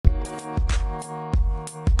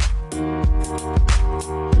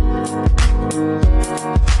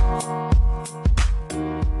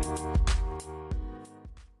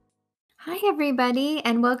everybody,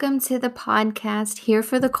 and welcome to the podcast Here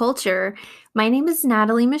for the Culture. My name is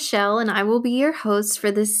Natalie Michelle, and I will be your host for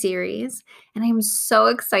this series. And I'm so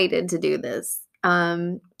excited to do this.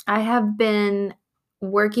 I have been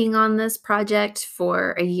working on this project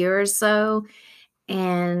for a year or so,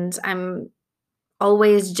 and I'm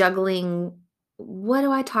always juggling, what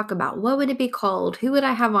do I talk about? What would it be called? Who would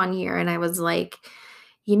I have on here? And I was like,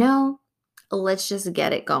 you know, let's just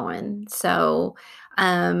get it going. So,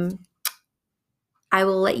 I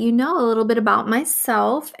will let you know a little bit about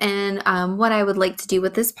myself and what I would like to do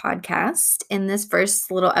with this podcast in this first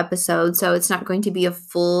little episode. So it's not going to be a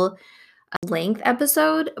full length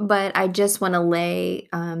episode, but I just want to lay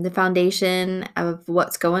the foundation of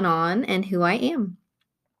what's going on and who I am.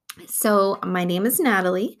 So my name is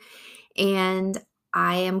Natalie, and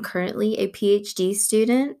I am currently a PhD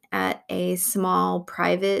student at a small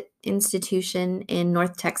private institution in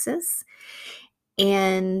North Texas.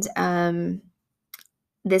 And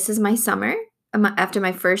this is my summer after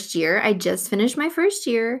my first year. I just finished my first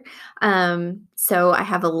year. So I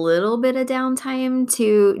have a little bit of downtime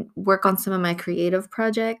to work on some of my creative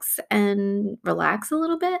projects and relax a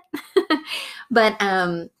little bit. But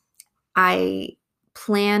I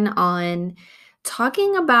plan on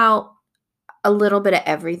talking about a little bit of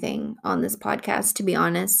everything on this podcast, to be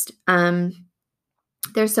honest.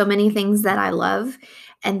 There's so many things that I love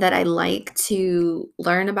and that I like to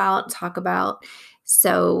learn about, talk about.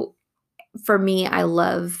 So for me, I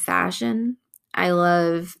love fashion. I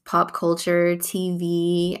love pop culture,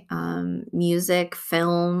 TV, music,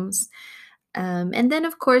 films. And then,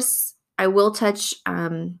 of course, I will touch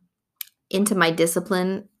into my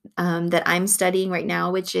discipline that I'm studying right now,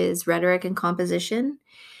 which is rhetoric and composition.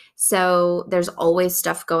 So there's always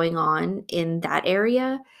stuff going on in that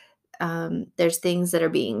area. There's things that are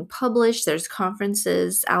being published, there's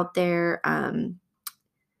conferences out there.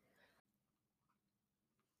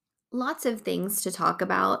 Lots of things to talk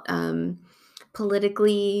about,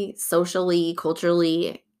 politically, socially,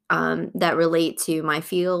 culturally, that relate to my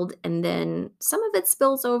field. And then some of it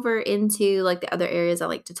spills over into like the other areas I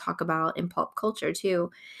like to talk about in pop culture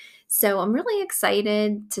too. So I'm really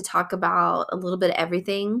excited to talk about a little bit of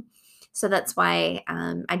everything. So that's why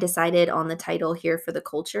I decided on the title Here for the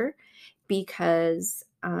Culture, because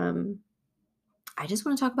I just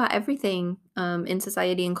want to talk about everything in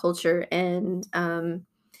society and culture. And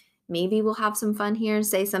maybe we'll have some fun here,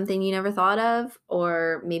 say something you never thought of,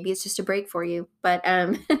 or maybe it's just a break for you. But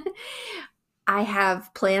I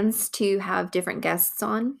have plans to have different guests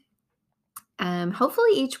on,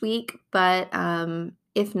 hopefully each week. But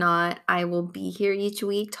if not, I will be here each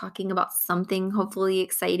week talking about something hopefully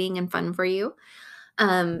exciting and fun for you.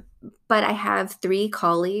 Um, but I have three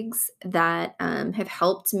colleagues that have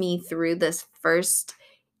helped me through this first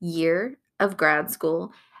year of grad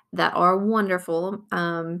school that are wonderful.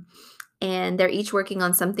 And they're each working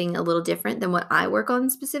on something a little different than what I work on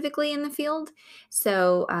specifically in the field.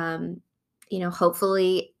 So,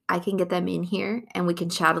 hopefully I can get them in here and we can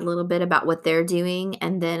chat a little bit about what they're doing.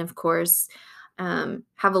 And then, of course,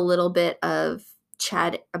 have a little bit of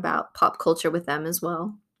chat about pop culture with them as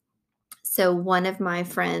well. So, one of my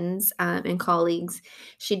friends and colleagues,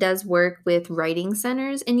 she does work with writing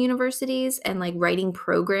centers in universities and like writing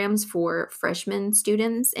programs for freshman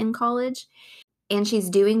students in college. And she's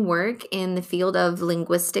doing work in the field of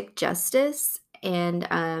linguistic justice.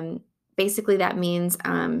 And basically, that means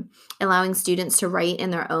allowing students to write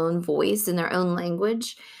in their own voice, in their own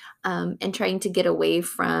language, and trying to get away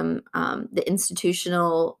from the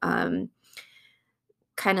institutional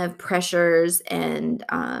kind of pressures and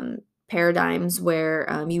paradigms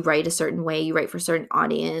where you write a certain way, you write for a certain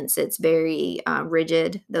audience. It's very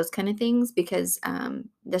rigid, those kind of things, because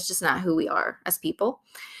that's just not who we are as people.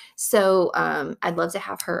 So I'd love to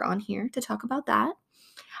have her on here to talk about that.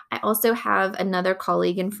 I also have another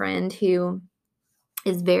colleague and friend who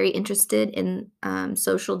is very interested in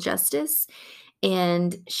social justice,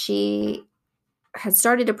 and she has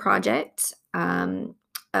started a project.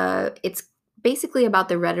 It's basically about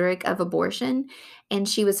the rhetoric of abortion, and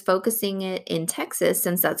she was focusing it in Texas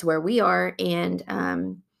since that's where we are.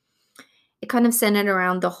 And it kind of centered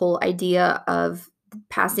around the whole idea of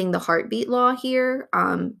passing the heartbeat law here,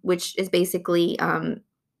 which is basically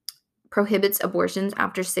prohibits abortions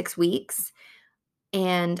after 6 weeks.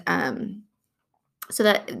 And so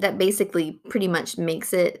that basically pretty much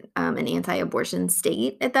makes it an anti-abortion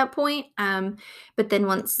state at that point. But then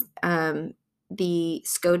once the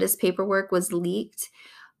SCOTUS paperwork was leaked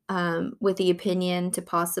with the opinion to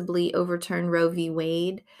possibly overturn Roe v.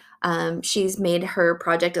 Wade, she's made her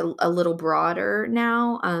project a little broader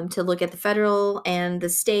now to look at the federal and the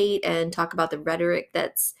state and talk about the rhetoric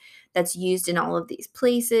that's used in all of these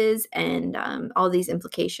places and all these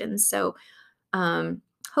implications. So um,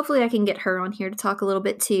 hopefully I can get her on here to talk a little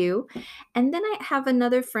bit too. And then I have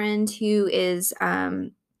another friend who is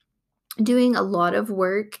doing a lot of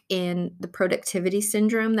work in the productivity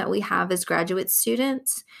syndrome that we have as graduate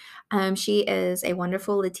students. She is a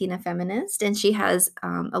wonderful Latina feminist, and she has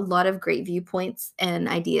a lot of great viewpoints and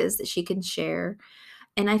ideas that she can share.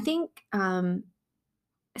 And I think,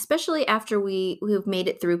 especially after we've made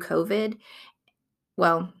it through COVID,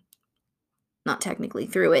 well, not technically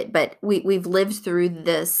through it, but we've lived through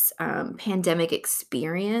this pandemic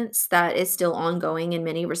experience that is still ongoing in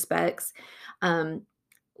many respects. Um,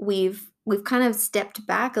 we've kind of stepped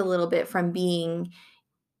back a little bit from being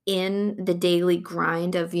in the daily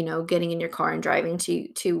grind of, getting in your car and driving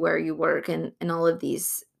to where you work and all of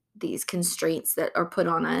these constraints that are put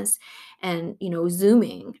on us and,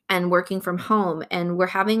 zooming and working from home, and we're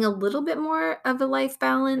having a little bit more of a life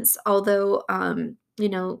balance, although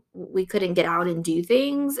we couldn't get out and do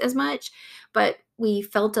things as much, but we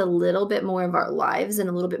felt a little bit more of our lives and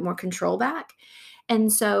a little bit more control back.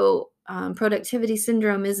 And so, productivity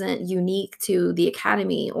syndrome isn't unique to the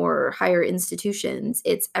academy or higher institutions.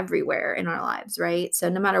 It's everywhere in our lives, right? So,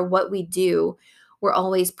 no matter what we do, we're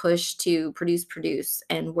always pushed to produce,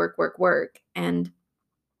 and work, work, work. And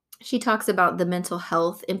she talks about the mental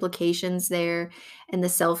health implications there and the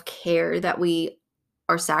self care that we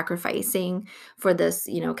are sacrificing for this,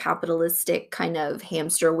 capitalistic kind of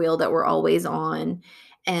hamster wheel that we're always on.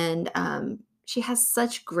 And she has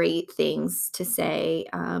such great things to say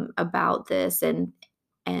about this and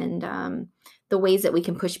the ways that we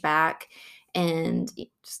can push back and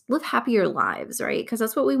just live happier lives, right? Because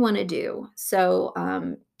that's what we want to do. So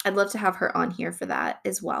I'd love to have her on here for that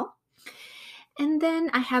as well. And then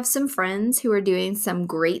I have some friends who are doing some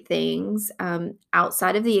great things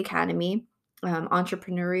outside of the academy,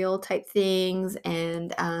 entrepreneurial type things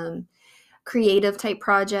and creative type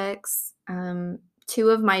projects. Two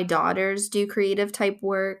of my daughters do creative type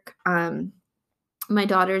work. My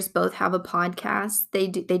daughters both have a podcast they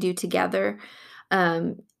do together,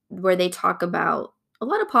 where they talk about a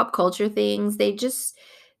lot of pop culture things. They just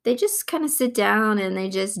kind of sit down and they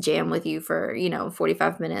just jam with you for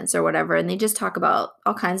 45 minutes or whatever, and they just talk about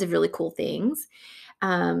all kinds of really cool things.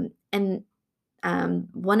 And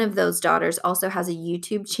One of those daughters also has a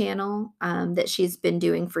YouTube channel that she's been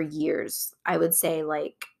doing for years. I would say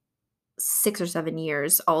like 6 or 7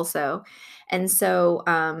 years also. And so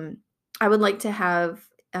I would like to have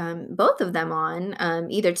both of them on,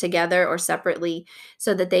 either together or separately,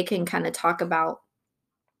 so that they can kind of talk about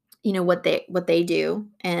what they do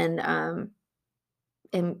and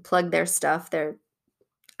plug their stuff.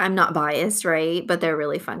 I'm not biased, right? But they're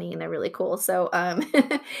really funny and they're really cool. So,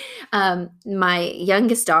 my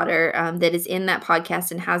youngest daughter, that is in that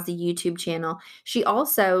podcast and has the YouTube channel, she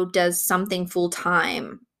also does something full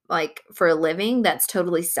time, like for a living, that's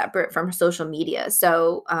totally separate from her social media.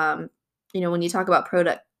 So, when you talk about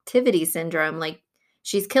productivity syndrome, like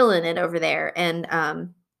she's killing it over there, and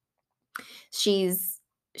she's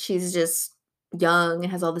she's just young and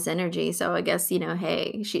has all this energy. So I guess,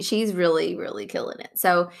 hey, she's really, really killing it.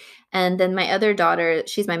 So, and then my other daughter,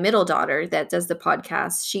 she's my middle daughter that does the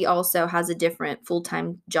podcast. She also has a different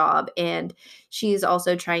full-time job, and she's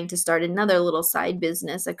also trying to start another little side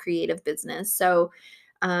business, a creative business. So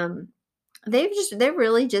um they're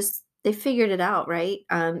really just they figured it out, right?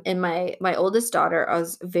 And my oldest daughter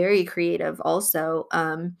was very creative also.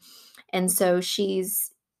 And so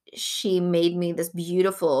she made me this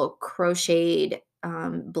beautiful crocheted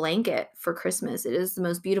blanket for Christmas. It is the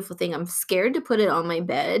most beautiful thing. I'm scared to put it on my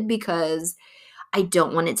bed because I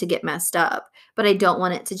don't want it to get messed up, but I don't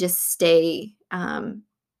want it to just stay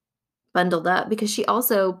bundled up, because she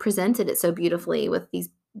also presented it so beautifully with these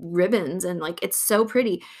ribbons, and like it's so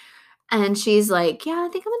pretty. And she's like, "Yeah, I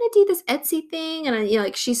think I'm gonna do this Etsy thing." And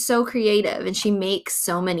like she's so creative and she makes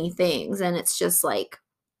so many things, and it's just like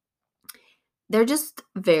they're just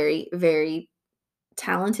very, very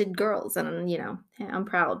talented girls, and yeah, I'm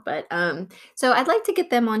proud. But so I'd like to get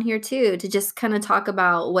them on here too, to just kind of talk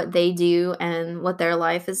about what they do and what their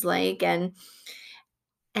life is like. And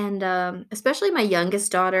especially my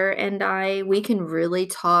youngest daughter and we can really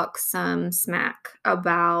talk some smack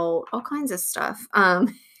about all kinds of stuff.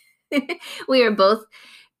 We are both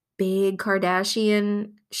big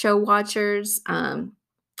Kardashian show watchers.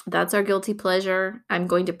 That's our guilty pleasure. I'm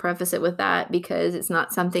going to preface it with that because it's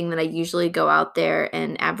not something that I usually go out there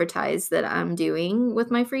and advertise that I'm doing with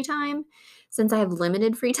my free time, since I have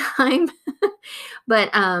limited free time. But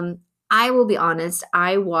I will be honest,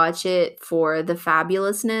 I watch it for the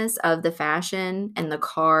fabulousness of the fashion and the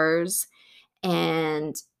cars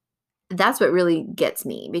and that's what really gets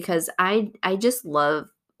me because I just love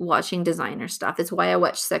watching designer stuff. It's why I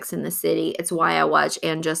watch Sex in the City. It's why I watch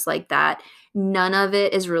And Just Like That. None of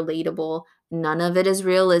it is relatable. None of it is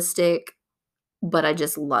realistic, but I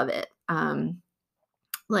just love it.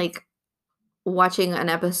 Like watching an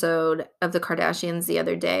episode of The Kardashians the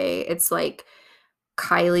other day, it's like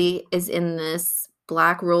Kylie is in this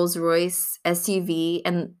black Rolls Royce SUV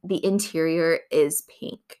and the interior is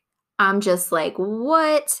pink. I'm just like,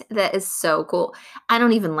 "What? That is so cool." I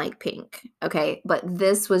don't even like pink, okay? But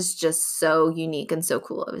this was just so unique and so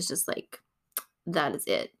cool. It was just like, that is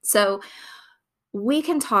it. So, we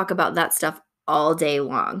can talk about that stuff all day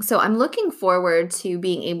long. So, I'm looking forward to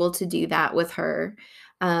being able to do that with her,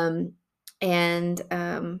 um, and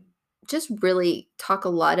just really talk a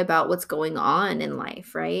lot about what's going on in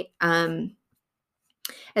life, right?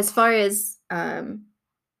 As far as,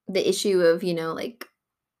 the issue of, like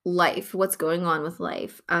life, what's going on with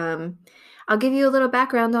life. I'll give you a little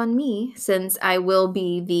background on me since I will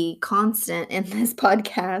be the constant in this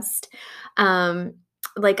podcast. Um,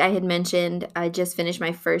 like I had mentioned, I just finished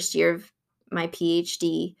my first year of my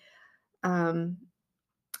PhD. Um,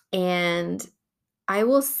 and I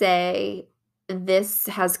will say this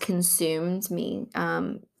has consumed me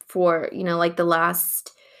for, like the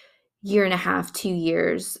last year and a half, 2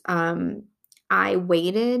 years. I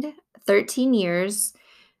waited 13 years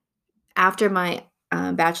after my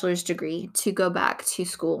bachelor's degree to go back to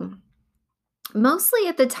school. Mostly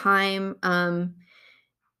at the time,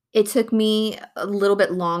 it took me a little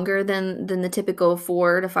bit longer than the typical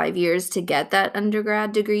 4 to 5 years to get that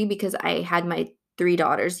undergrad degree because I had my 3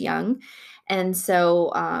 daughters young, and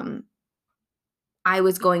so I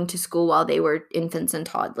was going to school while they were infants and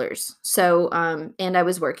toddlers. So, and I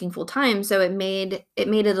was working full time, so it made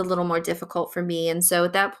it a little more difficult for me. And so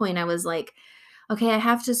at that point, I was like, okay, I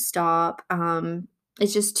have to stop.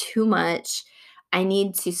 It's just too much. I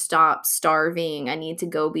need to stop starving. I need to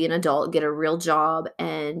go be an adult, get a real job,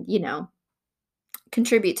 and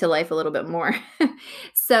contribute to life a little bit more.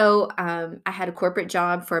 So I had a corporate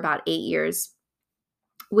job for about 8 years,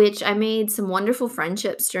 which I made some wonderful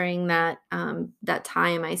friendships during that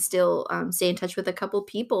time. I still stay in touch with a couple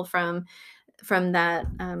people from that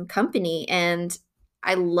company, and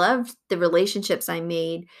I loved the relationships I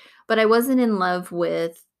made, but I wasn't in love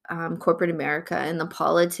with corporate America and the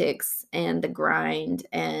politics and the grind,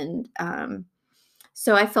 and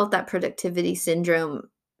so I felt that productivity syndrome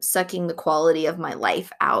sucking the quality of my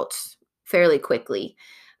life out fairly quickly.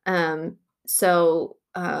 So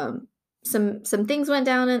some things went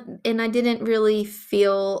down, and I didn't really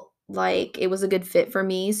feel like it was a good fit for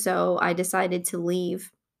me, so I decided to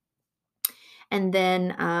leave. And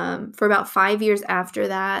then for about 5 years after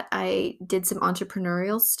that, I did some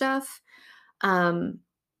entrepreneurial stuff, um,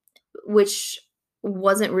 which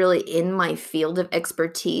wasn't really in my field of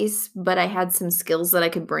expertise, but I had some skills that I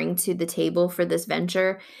could bring to the table for this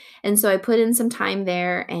venture. And so I put in some time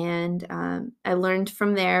there, and I learned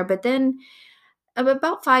from there. But then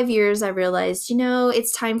about 5 years, I realized,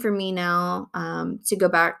 it's time for me now to go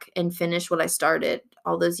back and finish what I started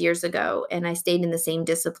all those years ago. And I stayed in the same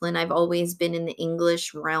discipline. I've always been in the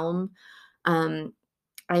English realm. Um,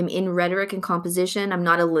 I'm in rhetoric and composition. I'm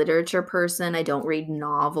not a literature person. I don't read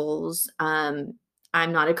novels. I'm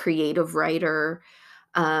not a creative writer.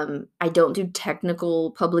 I don't do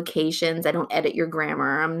technical publications. I don't edit your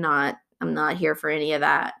grammar. I'm not here for any of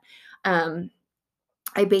that. Um,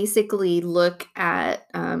 I basically look at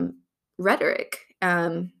rhetoric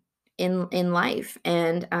in life,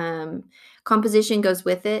 and composition goes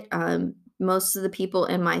with it. Most of the people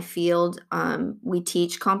in my field, we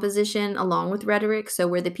teach composition along with rhetoric. So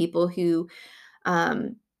we're the people who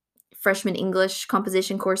um, freshman English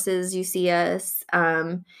composition courses. You see us,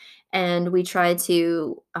 and we try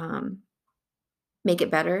to make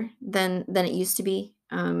it better than it used to be.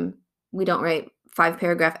 We don't write 5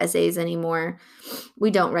 paragraph essays anymore. We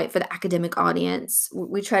don't write for the academic audience.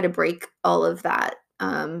 We try to break all of that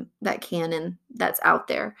canon that's out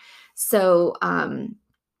there. So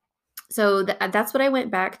that's what I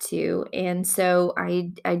went back to, and so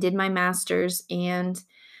I did my master's, and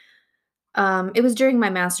it was during my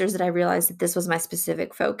master's that I realized that this was my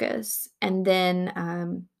specific focus. And then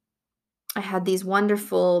I had these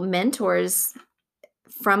wonderful mentors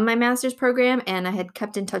from my master's program, and I had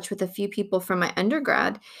kept in touch with a few people from my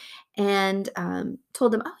undergrad, and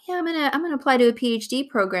told them, "Oh yeah, I'm gonna apply to a PhD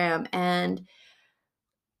program." And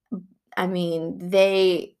I mean,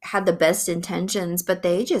 they had the best intentions, but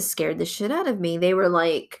they just scared the shit out of me. They were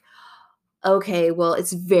like, "Okay, well,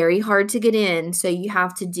 it's very hard to get in, so you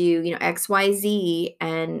have to do, XYZ,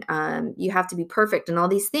 and you have to be perfect and all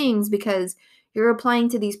these things because you're applying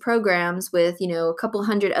to these programs with, a couple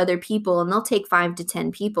hundred other people, and they'll take 5 to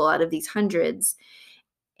 10 people out of these hundreds.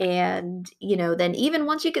 And, then even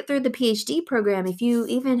once you get through the PhD program, if you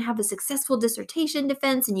even have a successful dissertation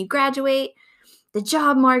defense and you graduate, the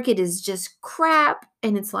job market is just crap.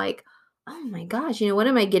 And it's like, oh my gosh, what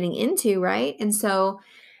am I getting into? Right. And so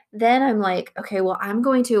then I'm like, okay, well, I'm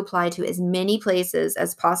going to apply to as many places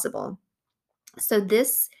as possible. So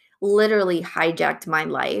this literally hijacked my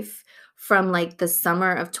life from like the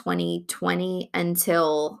summer of 2020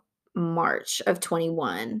 until March of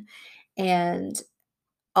 21. And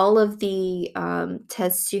all of the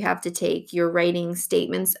tests you have to take, you're writing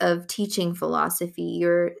statements of teaching philosophy,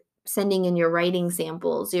 you're sending in your writing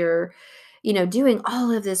samples, you're, doing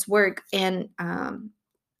all of this work. And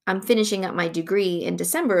I'm finishing up my degree in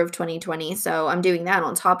December of 2020. So I'm doing that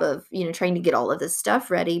on top of, trying to get all of this stuff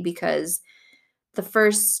ready because the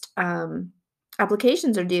first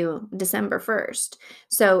applications are due December 1st.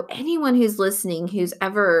 So anyone who's listening who's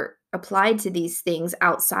ever applied to these things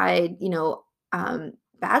outside,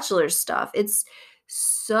 bachelor stuff, it's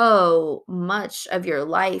so much of your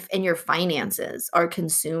life and your finances are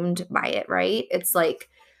consumed by it, right? It's like,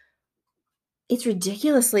 it's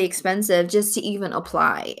ridiculously expensive just to even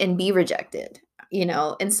apply and be rejected,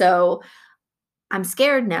 And so I'm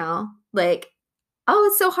scared now. Like, oh,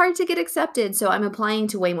 it's so hard to get accepted. So I'm applying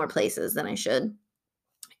to way more places than I should.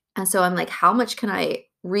 And so I'm like, how much can I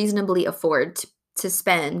reasonably afford to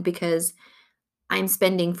spend? Because I'm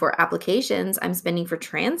spending for applications, I'm spending for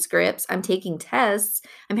transcripts, I'm taking tests,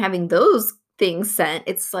 I'm having those things sent.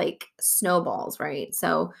 It's like snowballs, right?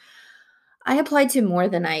 So I applied to more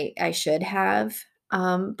than I should have.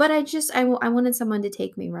 But I wanted someone to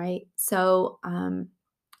take me, right? So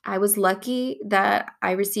I was lucky that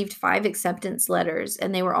I received 5 acceptance letters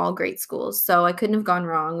and they were all great schools. So I couldn't have gone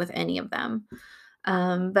wrong with any of them.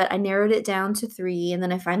 But I narrowed it down to 3 and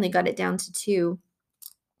then I finally got it down to 2.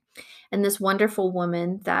 And this wonderful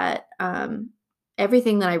woman that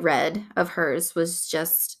everything that I read of hers was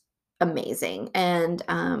just amazing. And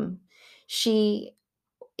she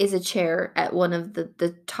is a chair at one of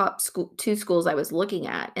the top 2 schools I was looking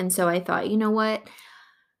at. And so I thought, you know what?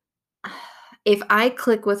 If I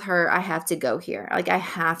click with her, I have to go here. Like, I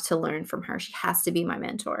have to learn from her. She has to be my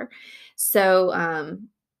mentor. So,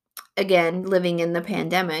 again, living in the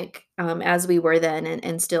pandemic, as we were then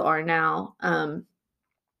and still are now,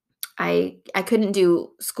 I couldn't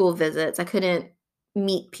do school visits. I couldn't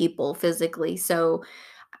meet people physically. So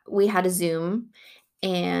we had a Zoom,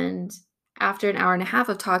 and after an hour and a half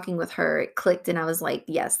of talking with her, it clicked and I was like,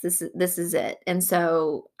 yes, this is it. And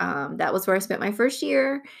so that was where I spent my first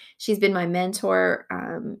year. She's been my mentor.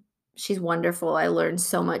 She's wonderful. I learned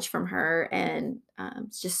so much from her, and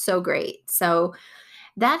it's just so great. So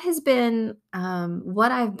that has been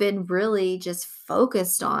what I've been really just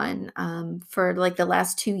focused on for like the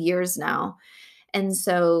last 2 years now. And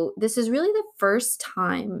so this is really the first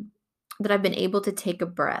time that I've been able to take a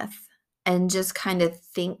breath and just kind of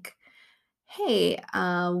think, hey,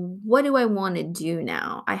 what do I want to do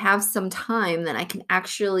now? I have some time that I can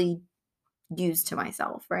actually use to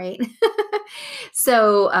myself, right?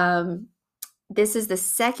 So this is the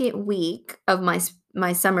second week of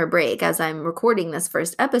my summer break as I'm recording this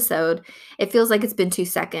first episode. It feels like it's been 2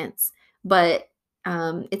 seconds, but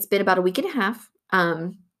it's been about a week and a half.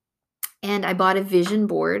 And I bought a vision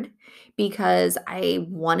board because I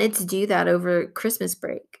wanted to do that over Christmas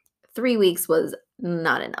break. 3 weeks was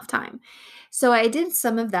not enough time. So I did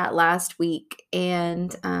some of that last week,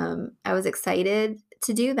 and I was excited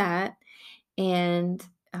to do that. And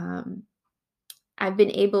I've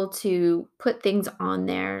been able to put things on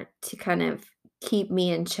there to kind of keep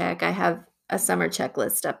me in check. I have a summer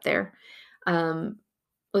checklist up there. Um,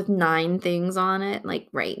 with 9 things on it, like,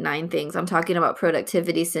 right, 9 things. I'm talking about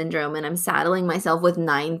productivity syndrome, and I'm saddling myself with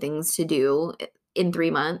 9 things to do in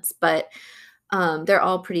 3 months, but, they're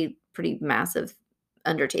all pretty massive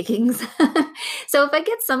undertakings. So if I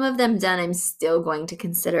get some of them done, I'm still going to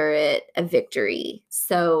consider it a victory.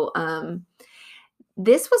 So,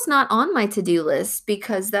 this was not on my to-do list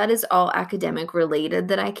because that is all academic related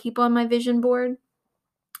that I keep on my vision board.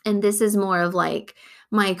 And this is more of like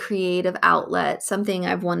my creative outlet, something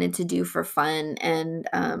I've wanted to do for fun and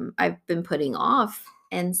I've been putting off.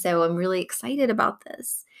 And so I'm really excited about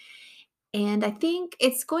this. And I think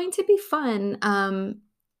it's going to be fun. I'm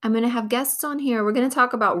going to have guests on here. We're going to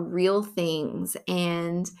talk about real things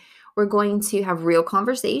and we're going to have real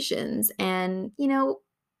conversations. And,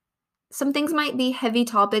 some things might be heavy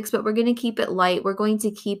topics, but we're going to keep it light. We're going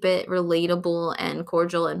to keep it relatable and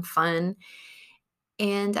cordial and fun.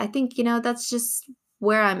 And I think, that's just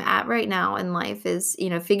where I'm at right now in life is,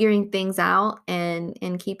 figuring things out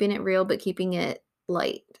and keeping it real, but keeping it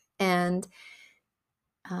light. And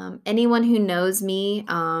anyone who knows me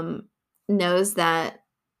knows that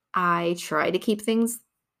I try to keep things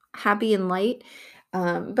happy and light.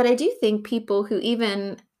 But I do think people who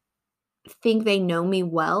even think they know me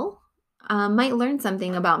well might learn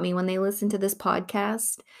something about me when they listen to this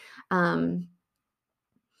podcast. Um,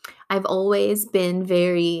 I've always been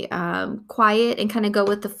very quiet and kind of go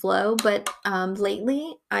with the flow, but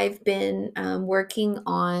lately I've been working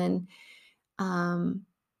on um,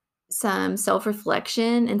 some self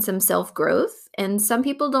reflection and some self growth. And some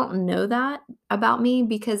people don't know that about me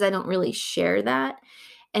because I don't really share that.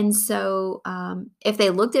 And so, if they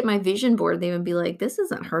looked at my vision board, they would be like, "This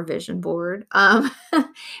isn't her vision board,"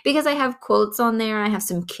 because I have quotes on there. I have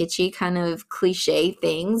some kitschy kind of cliche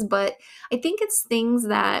things, but I think it's things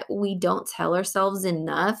that we don't tell ourselves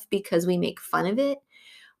enough because we make fun of it.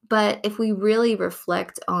 But if we really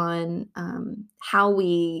reflect on how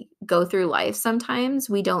we go through life, sometimes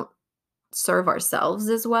we don't serve ourselves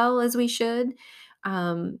as well as we should.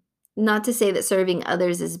 Um, Not to say that serving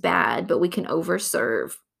others is bad, but we can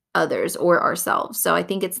overserve others or ourselves. So I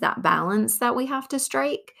think it's that balance that we have to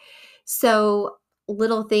strike. So,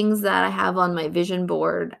 little things that I have on my vision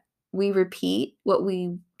board, we repeat what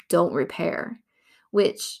we don't repair,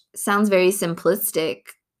 which sounds very simplistic,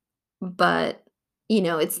 but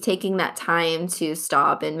it's taking that time to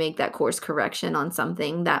stop and make that course correction on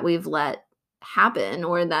something that we've let happen,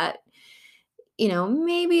 or that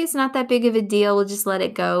maybe it's not that big of a deal, we'll just let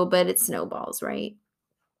it go, but it snowballs, right?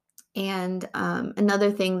 And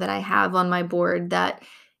another thing that I have on my board that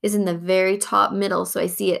is in the very top middle, so I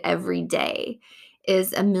see it every day,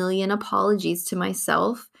 is a million apologies to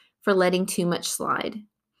myself for letting too much slide.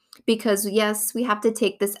 Because, yes, we have to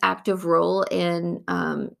take this active role in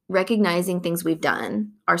recognizing things we've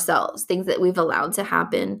done ourselves, things that we've allowed to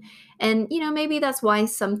happen. And, maybe that's why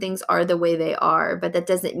some things are the way they are, but that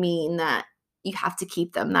doesn't mean that you have to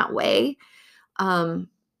keep them that way. Um,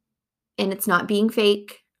 and it's not being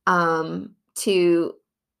fake to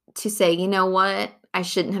say, you know what, I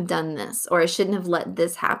shouldn't have done this, or I shouldn't have let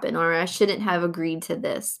this happen, or I shouldn't have agreed to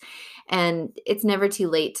this. And it's never too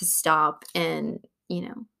late to stop and,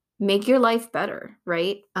 make your life better,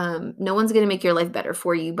 right? No one's going to make your life better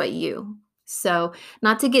for you but you. So,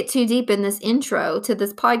 not to get too deep in this intro to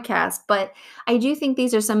this podcast, but I do think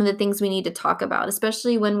these are some of the things we need to talk about,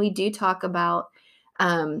 especially when we do talk about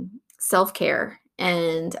self care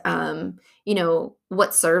and,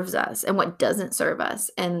 what serves us and what doesn't serve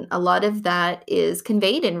us. And a lot of that is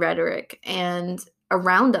conveyed in rhetoric and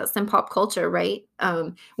around us in pop culture, right?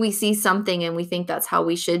 We see something and we think that's how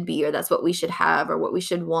we should be, or that's what we should have, or what we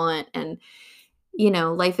should want. And,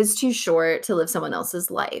 life is too short to live someone else's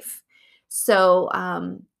life. So,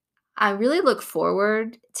 I really look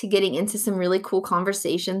forward to getting into some really cool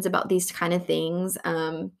conversations about these kind of things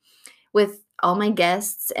with all my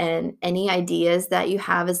guests, and any ideas that you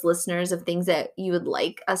have as listeners of things that you would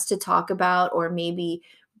like us to talk about, or maybe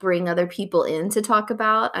bring other people in to talk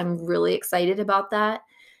about. I'm really excited about that.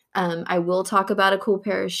 I will talk about a cool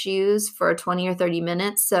pair of shoes for 20 or 30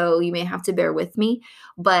 minutes, so you may have to bear with me.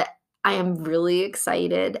 But I am really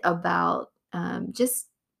excited about just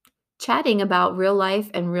chatting about real life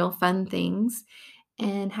and real fun things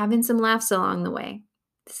and having some laughs along the way.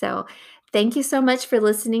 So, thank you so much for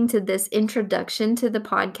listening to this introduction to the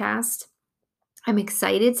podcast. I'm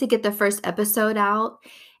excited to get the first episode out,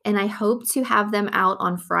 and I hope to have them out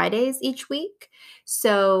on Fridays each week.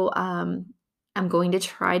 So, I'm going to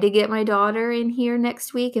try to get my daughter in here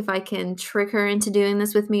next week if I can trick her into doing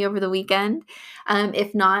this with me over the weekend.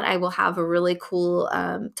 If not, I will have a really cool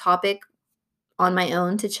topic on my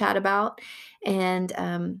own to chat about. And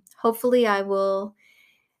hopefully, I will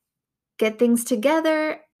get things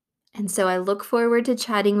together. And so I look forward to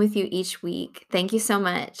chatting with you each week. Thank you so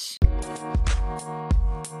much.